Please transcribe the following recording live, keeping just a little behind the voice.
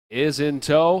is in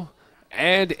tow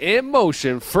and in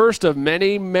motion. First of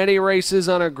many, many races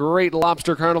on a great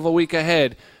Lobster Carnival week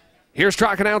ahead. Here's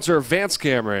track announcer Vance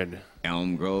Cameron.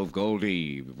 Elm Grove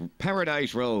Goldie,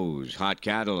 Paradise Rose, Hot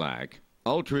Cadillac,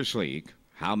 Ultra Sleek,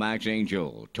 How Max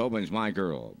Angel, Tobin's My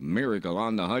Girl, Miracle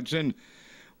on the Hudson,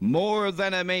 More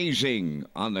Than Amazing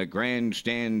on the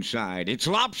grandstand side. It's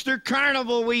Lobster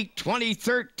Carnival Week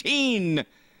 2013.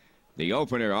 The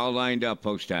opener all lined up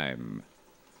post time.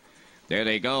 There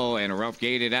they go, and rough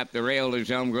gated at the rail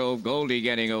is Elm Grove Goldie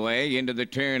getting away. Into the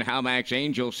turn, How Max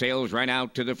Angel sails right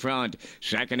out to the front.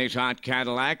 Second is Hot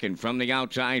Cadillac, and from the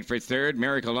outside for third,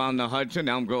 Miracle on the Hudson,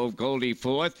 Elm Grove Goldie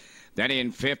fourth. Then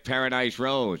in fifth, Paradise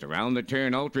Rose. Around the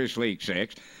turn, Ultra Sleek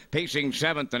sixth. Pacing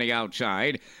seventh on the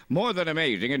outside. More Than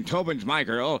Amazing, and Tobin's My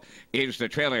Girl is the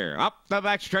trailer. Up the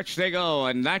backstretch they go,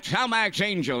 and that's How Max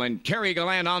Angel and Terry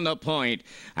Gallant on the point.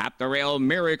 At the rail,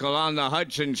 Miracle on the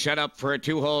Hudson set up for a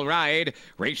two-hole ride.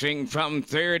 Racing from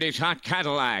third is Hot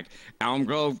Cadillac. Elm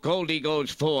Grove Goldie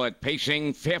goes fourth.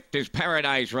 Pacing fifth is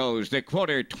Paradise Rose, the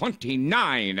quarter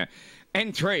 29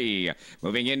 and 3.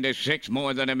 Moving into sixth,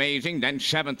 More Than Amazing. Then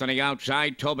seventh on the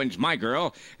outside, Tobin's My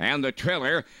Girl. And the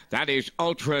trailer, that is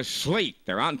Ultra Sleek.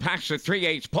 They're on past the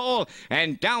 3/8 pole,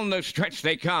 and down the stretch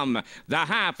they come. The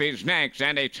half is next,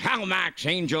 and it's How Max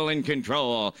Angel in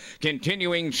control.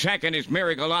 Continuing second is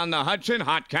Miracle on the Hudson.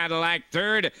 Hot Cadillac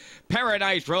third.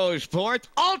 Paradise Rose fourth.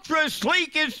 Ultra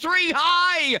Sleek is 3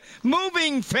 high,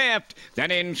 moving fifth.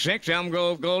 Then in sixth, Elm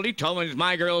Grove Goldie. Tobin's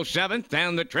My Girl seventh.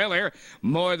 And the trailer,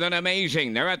 More Than Amazing.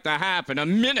 They're at the half in a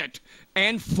minute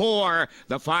and 4.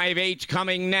 The 5/8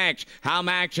 coming next. How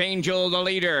Max Angel the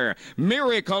leader.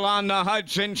 Miracle on the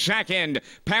Hudson second.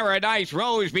 Paradise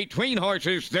Rose between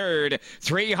horses third.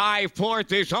 3 high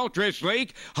fourth is Ultra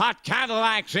Sleek. Hot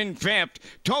Cadillacs in fifth.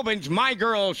 Tobin's My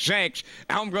Girl sixth.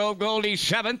 Elm Grove Goldie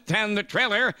seventh. And the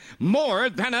trailer, More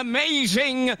Than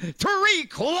Amazing.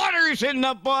 3/4 in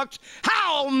the books.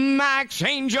 How Max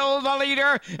Angel the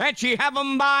leader. And she have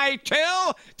them by 2.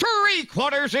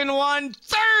 3/4 in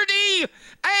 1:30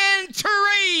 and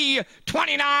 3.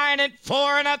 29 and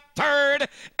 4 1/3.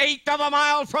 1/8 of a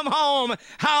mile from home.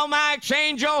 How Max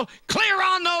Angel clear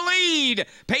on the lead.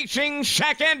 Pacing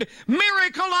second,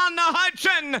 Miracle on the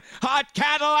Hudson. Hot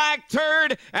Cadillac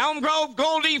third. Elm Grove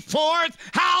Goldie fourth.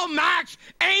 How Max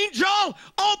Angel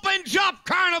opens up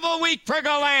Carnival Week for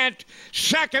Gallant.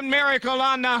 Second, Miracle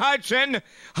on the Hudson.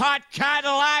 Hot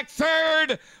Cadillac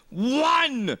third.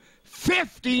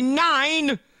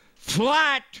 1:59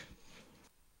 flat.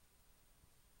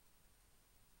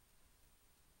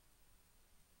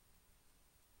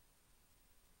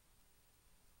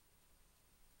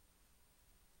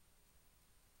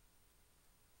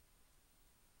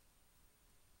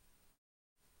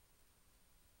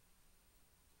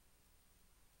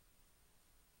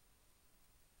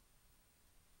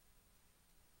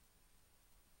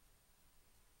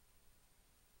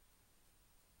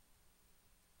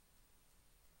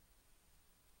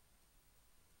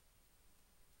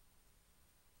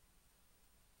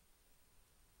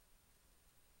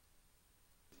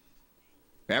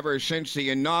 Ever since the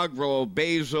inaugural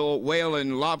Basil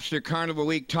Whalen Lobster Carnival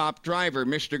Week top driver,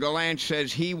 Mr. Gallant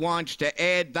says he wants to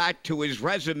add that to his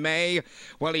resume.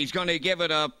 Well, he's going to give it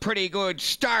a pretty good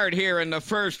start here in the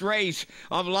first race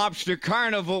of Lobster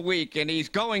Carnival Week, and he's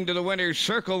going to the winner's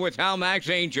circle with How Max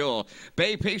Angel.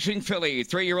 Bay Pacing Filly,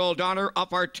 3-year-old Honor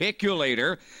Up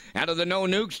Articulator. Out of the No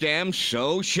Nukes Dam,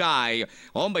 So Shy.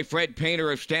 Owned by Fred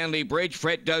Painter of Stanley Bridge.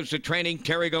 Fred does the training.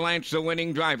 Terry Gallant's the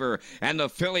winning driver. And the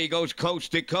filly goes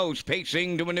coast to coast,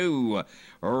 pacing to a new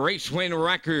race win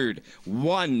record.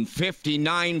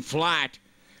 1:59 flat.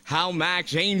 How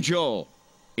Max Angel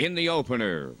in the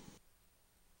opener.